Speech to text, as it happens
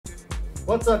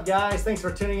What's up, guys? Thanks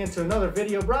for tuning in to another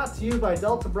video brought to you by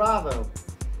Delta Bravo.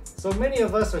 So many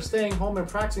of us are staying home and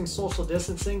practicing social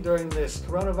distancing during this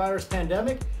coronavirus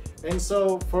pandemic. And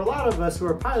so for a lot of us who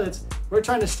are pilots, we're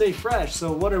trying to stay fresh.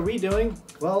 So what are we doing?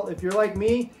 Well, if you're like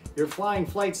me, you're flying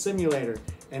Flight Simulator.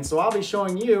 And so I'll be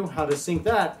showing you how to sync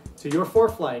that to your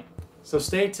ForeFlight. So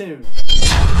stay tuned.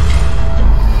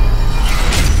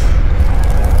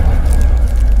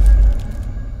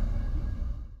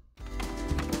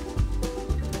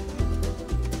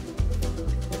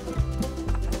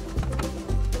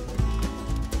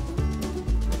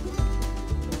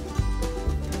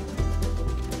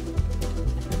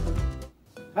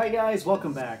 Hi guys,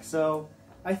 welcome back. So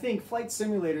I think flight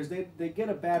simulators, they get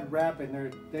a bad rap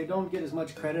and they don't get as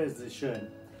much credit as they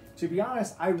should. To be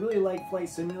honest, I really like flight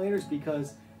simulators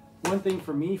because one thing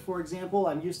for me, for example,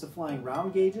 I'm used to flying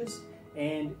round gauges,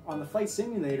 and on the flight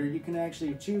simulator you can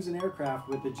actually choose an aircraft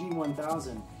with the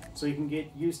G1000, so you can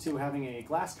get used to having a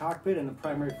glass cockpit and the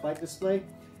primary flight display.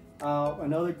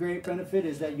 Another great benefit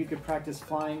is that you could practice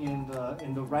flying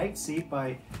in the right seat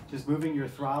by just moving your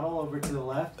throttle over to the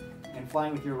left and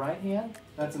flying with your right hand.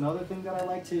 That's another thing that I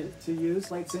like to use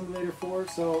Flight Simulator for.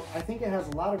 So I think it has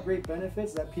a lot of great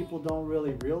benefits that people don't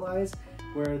really realize,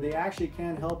 where they actually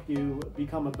can help you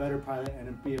become a better pilot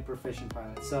and be a proficient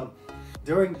pilot. So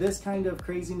during this kind of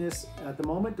craziness at the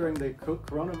moment, during the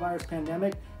coronavirus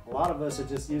pandemic, a lot of us are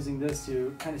just using this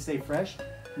to kind of stay fresh.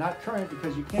 Not current,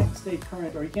 because you can't stay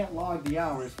current or you can't log the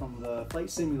hours from the flight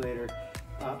simulator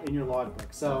in your logbook.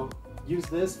 So use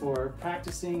this for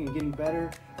practicing and getting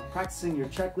better, practicing your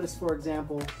checklist, for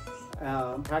example,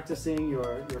 practicing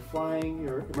your flying,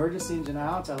 your emergency engine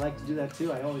outs. I like to do that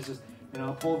too. I always just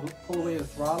pull away the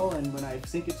throttle, and when I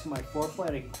sync it to my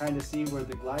ForeFlight, I can kind of see where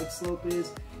the glide slope is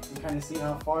and kind of see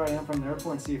how far I am from the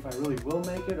airport and see if I really will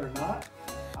make it or not.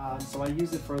 So I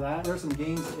use it for that. There are some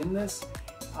games in this,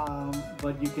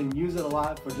 but you can use it a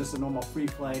lot for just a normal free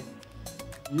flight.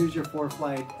 Use your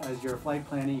ForeFlight as your flight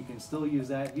planning. You can still use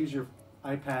that. Use your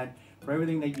iPad for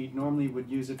everything that you normally would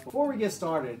use it for. Before we get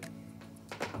started,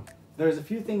 there's a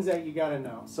few things that you got to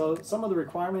know. So some of the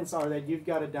requirements are that you've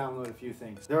got to download a few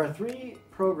things. There are 3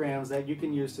 programs that you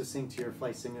can use to sync to your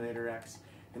Flight Simulator X,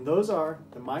 and those are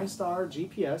the MindStar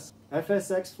GPS,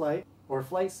 FSX-Flight, or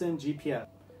Flight Sim GPS.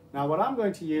 Now what I'm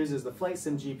going to use is the Flight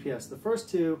Sim GPS. The first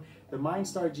two, the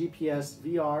MindStar GPS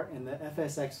VR and the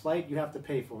FSX-Flight, you have to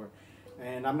pay for.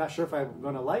 And I'm not sure if I'm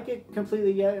going to like it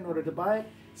completely yet in order to buy it.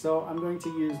 So I'm going to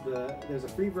use there's a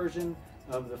free version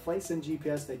of the Flight Sim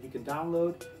GPS that you can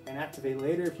download and activate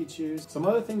later if you choose. Some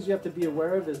other things you have to be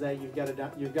aware of is that you've got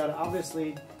to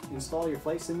obviously install your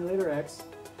Flight Simulator X.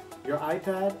 Your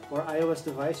iPad or iOS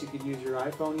device, you could use your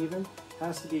iPhone even,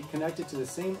 has to be connected to the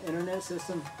same internet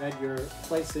system that your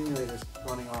flight simulator is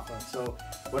running off of. So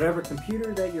whatever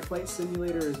computer that your flight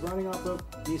simulator is running off of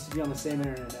needs to be on the same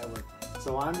internet network.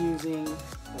 So I'm using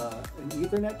an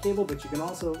Ethernet cable, but you can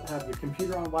also have your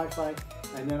computer on Wi-Fi,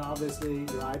 and then obviously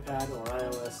your iPad or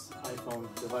iOS iPhone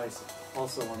device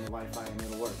also on the Wi-Fi, and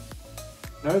it'll work.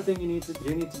 Another thing you need to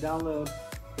download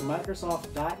the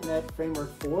Microsoft .NET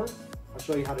Framework 4. I'll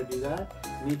show you how to do that.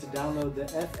 You need to download the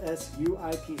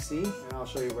FSUIPC, and I'll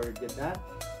show you where to get that.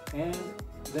 And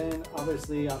then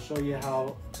obviously I'll show you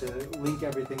how to link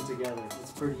everything together.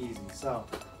 It's pretty easy. So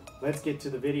let's get to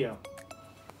the video.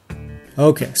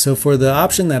 Okay, so for the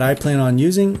option that I plan on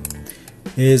using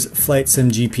is Flight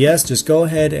Sim GPS. Just go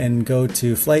ahead and go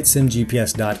to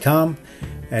flightsimgps.com,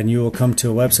 and you will come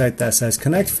to a website that says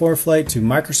Connect ForeFlight to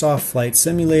Microsoft Flight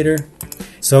Simulator.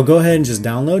 So go ahead and just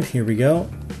download. Here we go.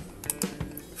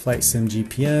 Flight Sim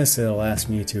GPS. It'll ask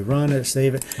me to run it,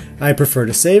 save it. I prefer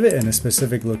to save it in a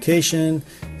specific location,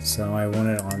 so I want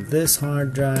it on this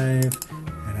hard drive,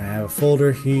 and I have a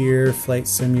folder here, Flight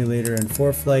Simulator and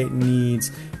ForeFlight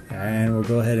needs, and we'll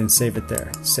go ahead and save it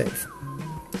there. Save.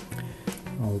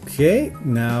 Okay,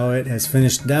 now it has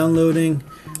finished downloading.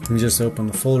 Let me just open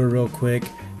the folder real quick.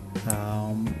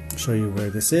 Show you where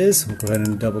this is. We'll go ahead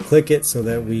and double click it so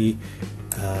that we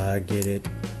get it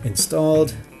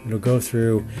installed. It'll go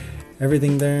through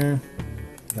everything there.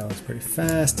 That was pretty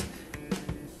fast.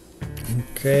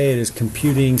 Okay, it is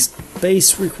computing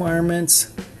space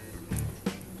requirements.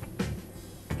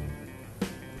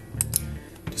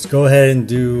 Just go ahead and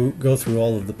go through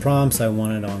all of the prompts. I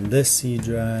want it on this C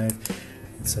drive.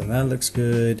 So that looks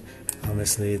good.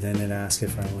 Obviously, then it asks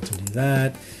if I want to do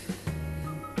that.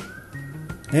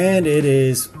 And it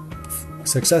is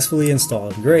successfully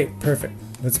installed. Great, perfect.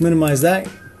 Let's minimize that.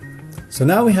 So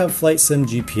now we have Flight Sim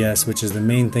GPS, which is the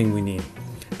main thing we need.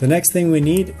 The next thing we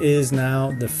need is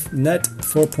now the Net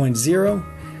 4.0,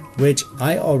 which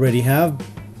I already have,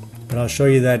 but I'll show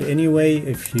you that anyway.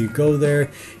 If you go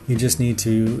there, you just need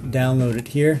to download it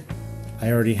here.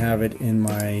 I already have it in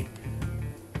my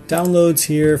downloads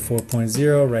here,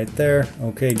 4.0 right there.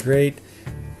 Okay, great.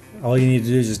 All you need to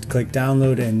do is just click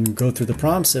download and go through the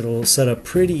prompts. It'll set up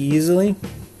pretty easily.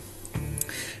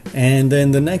 And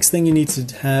then the next thing you need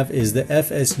to have is the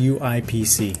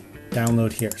FSUIPC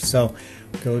download here. So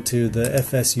go to the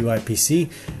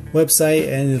FSUIPC website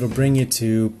and it'll bring you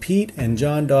to Pete and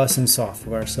John Dawson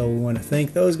Software. So we want to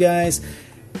thank those guys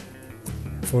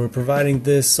for providing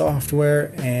this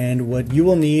software, and what you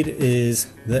will need is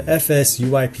the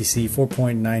FSUIPC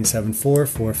 4.974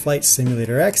 for Flight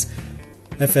Simulator X,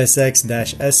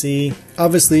 FSX-SE.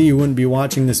 Obviously you wouldn't be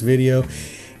watching this video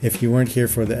if you weren't here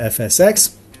for the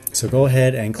FSX, so go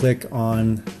ahead and click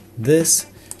on this.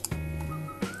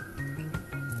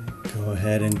 Go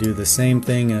ahead and do the same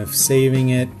thing of saving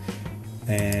it,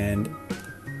 and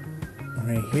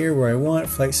right here where I want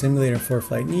Flight Simulator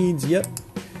ForeFlight needs, yep.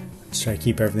 Let's try to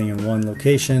keep everything in one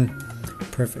location.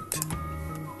 Perfect.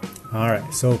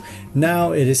 Alright, so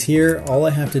now it is here. All I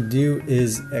have to do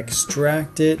is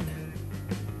extract it.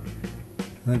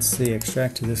 Let's see,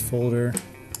 extract to this folder.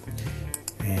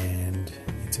 And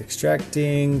it's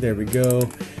extracting. There we go.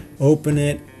 Open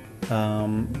it. You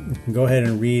can go ahead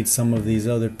and read some of these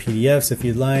other PDFs if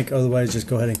you'd like. Otherwise, just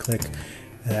go ahead and click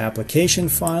the application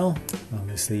file.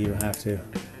 Obviously, you have to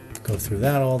go through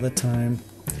that all the time.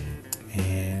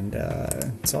 And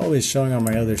it's always showing on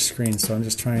my other screen, so I'm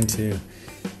just trying to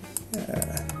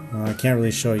well, I can't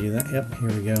really show you that. Yep,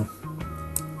 here we go.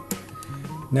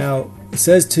 Now it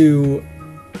says to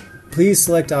please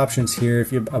select options here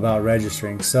if you're about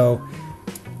registering. So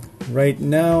right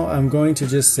now I'm going to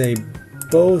just say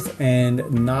both and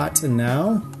not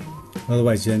now,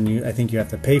 otherwise then I think you have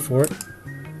to pay for it.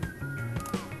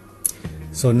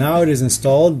 So now it is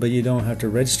installed, but you don't have to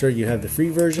register. You have the free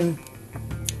version.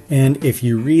 And if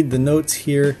you read the notes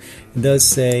here, it does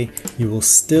say you will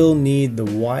still need the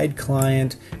wide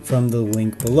client from the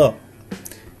link below.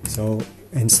 So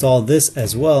install this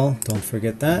as well, don't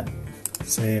forget that.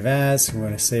 Save as, we're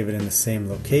going to save it in the same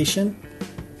location.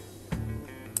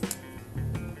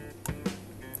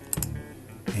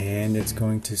 And it's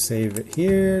going to save it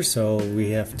here, so we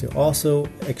have to also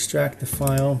extract the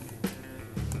file.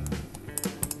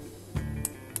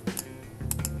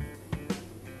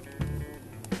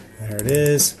 There it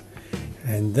is,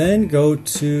 and then go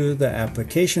to the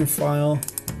application file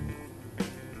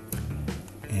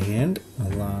and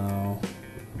allow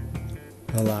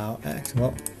access.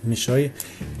 Well, let me show you.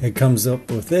 It comes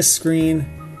up with this screen.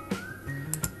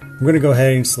 I'm going to go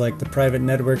ahead and select the private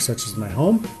network, such as my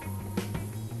home.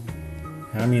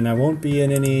 I mean, I won't be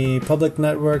in any public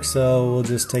network, so we'll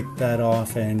just take that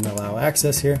off and allow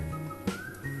access here.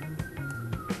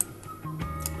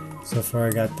 So far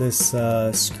I got this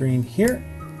screen here.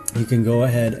 You can go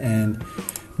ahead and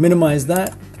minimize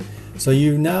that. So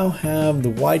you now have the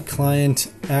wide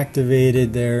client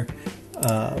activated there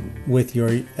with your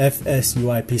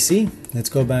FSUIPC. Let's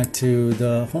go back to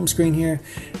the home screen here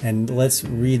and let's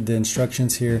read the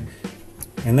instructions here.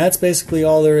 And that's basically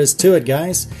all there is to it,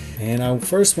 guys. And I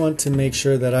first want to make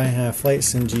sure that I have Flight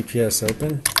Sim GPS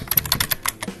open.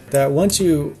 That once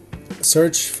you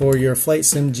search for your Flight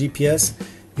Sim GPS,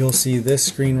 you'll see this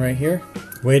screen right here,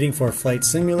 waiting for Flight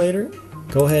Simulator.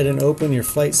 Go ahead and open your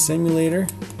Flight Simulator.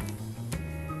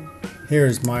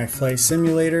 Here's my Flight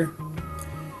Simulator.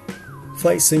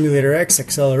 Flight Simulator X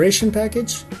acceleration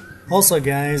package. Also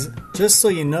guys, just so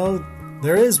you know,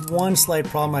 there is one slight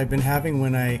problem I've been having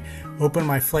when I open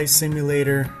my Flight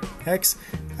Simulator X.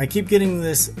 I keep getting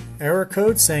this error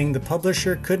code saying the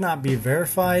publisher could not be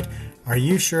verified. Are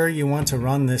you sure you want to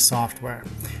run this software?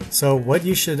 So what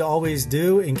you should always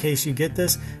do in case you get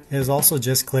this is also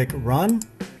just click run.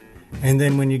 And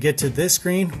then when you get to this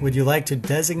screen, would you like to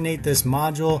designate this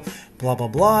module blah blah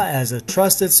blah as a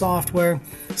trusted software?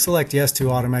 Select yes to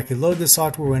automatically load this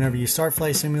software whenever you start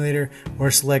Flight Simulator,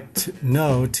 or select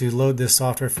no to load this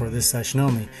software for this session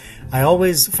only. I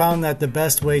always found that the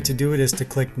best way to do it is to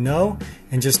click no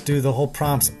and just do the whole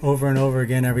prompts over and over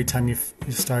again every time you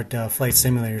start Flight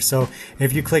Simulator. So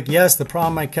if you click yes, the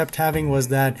problem I kept having was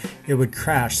that it would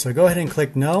crash. So go ahead and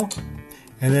click no,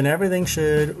 and then everything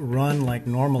should run like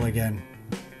normal again.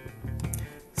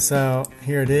 So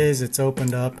here it is, it's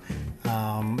opened up,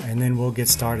 and then we'll get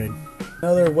started.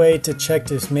 Another way to check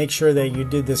to make sure that you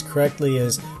did this correctly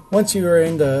is Once you are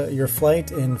in your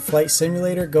flight in Flight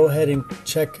Simulator, go ahead and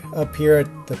check up here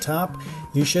at the top.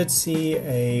 You should see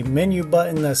a menu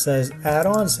button that says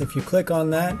add-ons. If you click on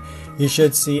that, you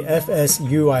should see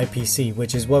FSUIPC,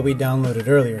 which is what we downloaded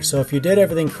earlier. So if you did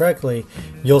everything correctly,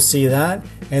 you'll see that,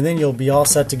 and then you'll be all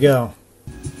set to go.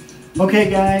 Okay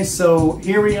guys, so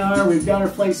here we are. We've got our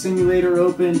Flight Simulator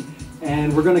open,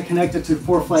 and we're going to connect it to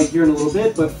ForeFlight here in a little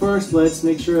bit. But first, let's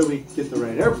make sure we get the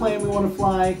right airplane we want to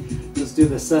fly. Let's do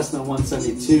the Cessna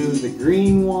 172, the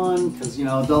green one, because you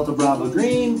know, Delta Bravo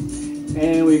green.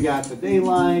 And we got the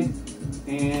daylight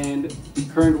and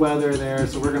current weather there.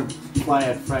 So we're going to fly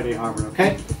at Friday Harbor,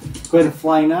 okay? Go ahead and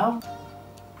fly now.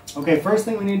 Okay, first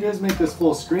thing we need to do is make this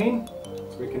full screen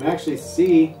so we can actually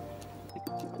see.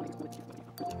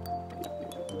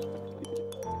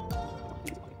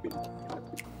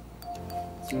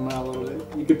 Zoom out a little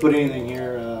bit. You could put anything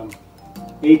here.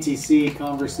 ATC,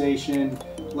 conversation,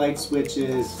 light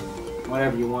switches,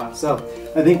 whatever you want. So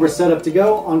I think we're set up to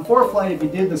go. On ForeFlight, if you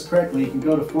did this correctly, you can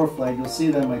go to ForeFlight. You'll see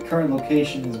that my current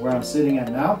location is where I'm sitting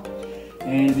at now.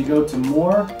 And if you go to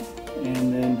More,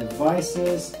 and then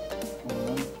Devices,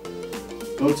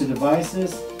 go to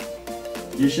Devices,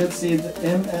 you should see the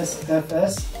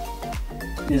MSFS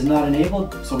is not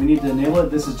enabled, so we need to enable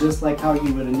it. This is just like how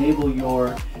you would enable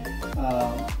your,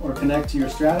 or connect to your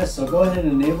Stratus. So go ahead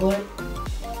and enable it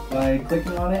by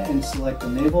clicking on it and select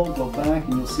Enable, go back,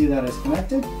 and you'll see that it's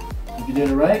connected. If you did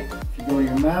it right, if you go to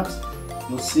your maps,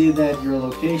 you'll see that your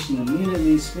location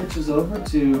immediately switches over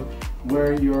to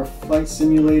where your flight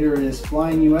simulator is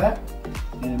flying you at.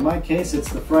 And in my case, it's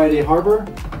the Friday Harbor.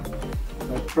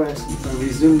 If I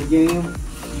resume the game,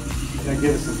 gotta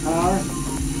give it some power.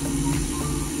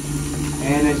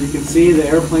 And as you can see, the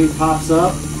airplane pops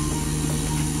up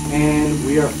and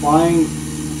we are flying.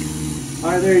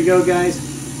 All right, there you go, guys.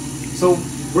 So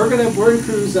we're in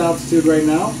cruise altitude right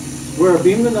now. We're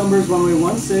beam the numbers, runway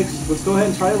 16. Let's go ahead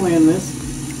and try to land this.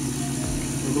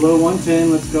 We're below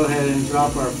 110. Let's go ahead and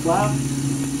drop our flap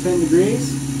 10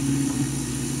 degrees.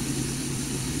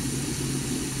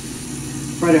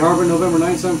 Friday Harbor, November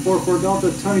 9744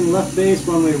 Delta, turning left base,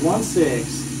 runway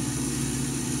 16.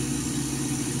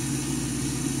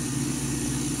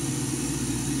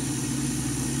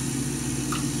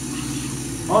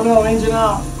 Oh no, engine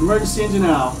out. Emergency engine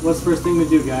out. What's the first thing we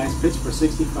do, guys? Pitch for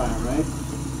 65, right?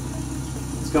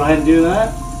 Let's go ahead and do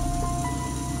that.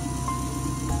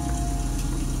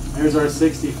 There's our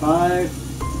 65.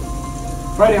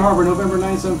 Friday Harbor, November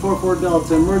 9744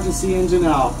 Delta, emergency engine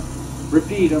out.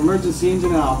 Repeat, emergency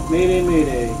engine out. Mayday,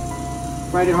 mayday.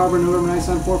 Friday Harbor, November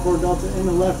 9744 Delta, in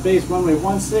the left base, runway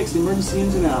 16, emergency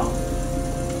engine out.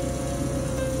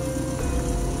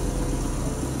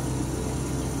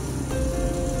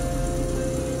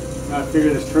 Gotta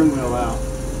figure this turn wheel out.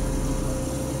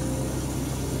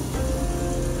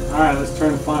 Alright, let's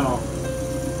turn final.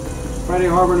 Friday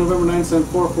Harbor, November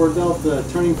 9744 Delta,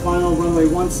 turning final, runway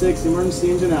 16,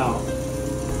 emergency engine out.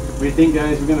 What do you think,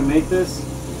 guys? We're gonna make this?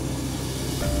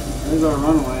 There's our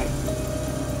runway.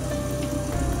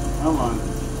 Come on.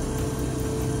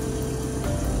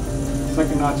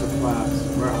 Second notch of flaps.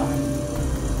 We're high.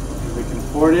 If we can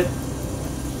afford it,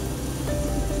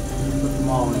 put them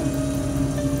all in.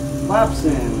 Flaps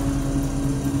in.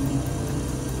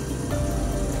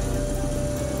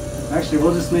 Actually,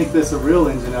 we'll just make this a real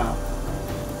engine out.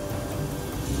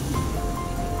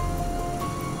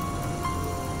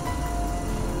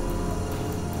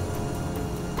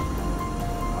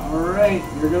 Alright,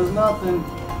 here goes nothing.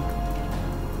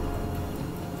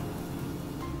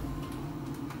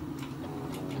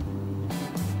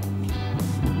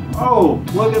 Oh,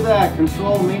 look at that.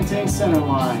 Control, maintain center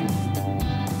line.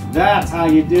 That's how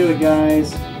you do it,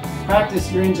 guys. Practice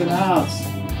your engine outs.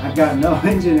 I've got no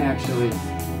engine actually.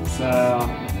 So,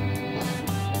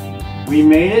 we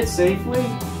made it safely.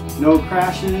 No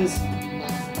crashes.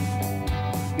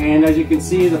 And as you can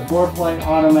see, the ForeFlight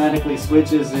automatically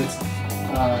switches its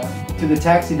to the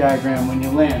taxi diagram when you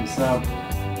land. So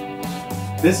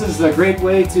this is a great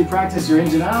way to practice your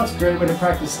engine outs, great way to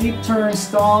practice steep turns,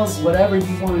 stalls, whatever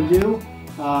you want to do.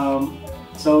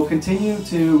 So continue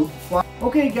to fly.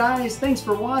 Okay guys, thanks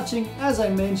for watching. As I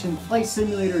mentioned, Flight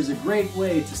Simulator is a great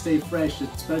way to stay fresh,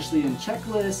 especially in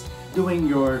checklists, doing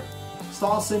your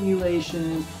stall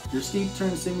simulation, your steep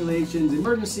turn simulations,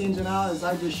 emergency engine out as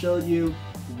I just showed you,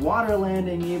 water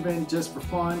landing even just for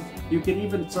fun. You can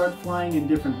even start flying in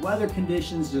different weather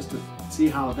conditions just to see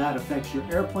how that affects your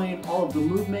airplane, all of the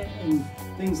movement and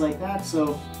things like that.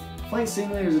 So Flight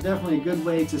Simulators are definitely a good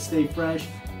way to stay fresh.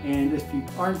 And if you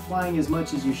aren't flying as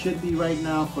much as you should be right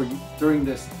now during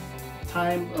this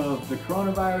time of the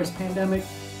coronavirus pandemic,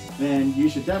 then you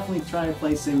should definitely try a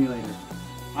flight simulator.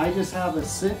 I just have a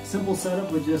simple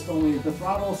setup with just only the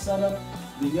throttle setup,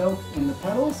 the yoke, and the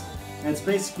pedals. That's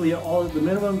basically all the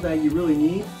minimum that you really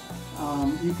need.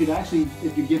 You could actually,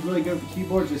 if you get really good with the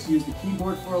keyboard, just use the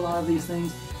keyboard for a lot of these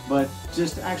things. But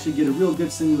just to actually get a real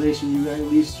good simulation, you at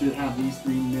least should have these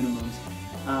three minimums.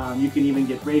 You can even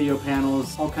get radio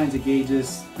panels, all kinds of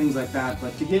gauges, things like that.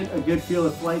 But to get a good feel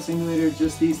of Flight Simulator,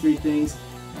 just these three things,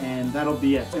 and that'll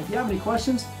be it. If you have any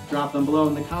questions, drop them below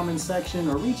in the comments section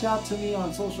or reach out to me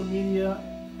on social media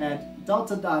at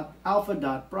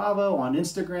delta.alpha.bravo on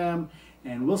Instagram,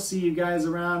 and we'll see you guys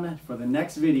around for the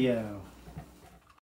next video.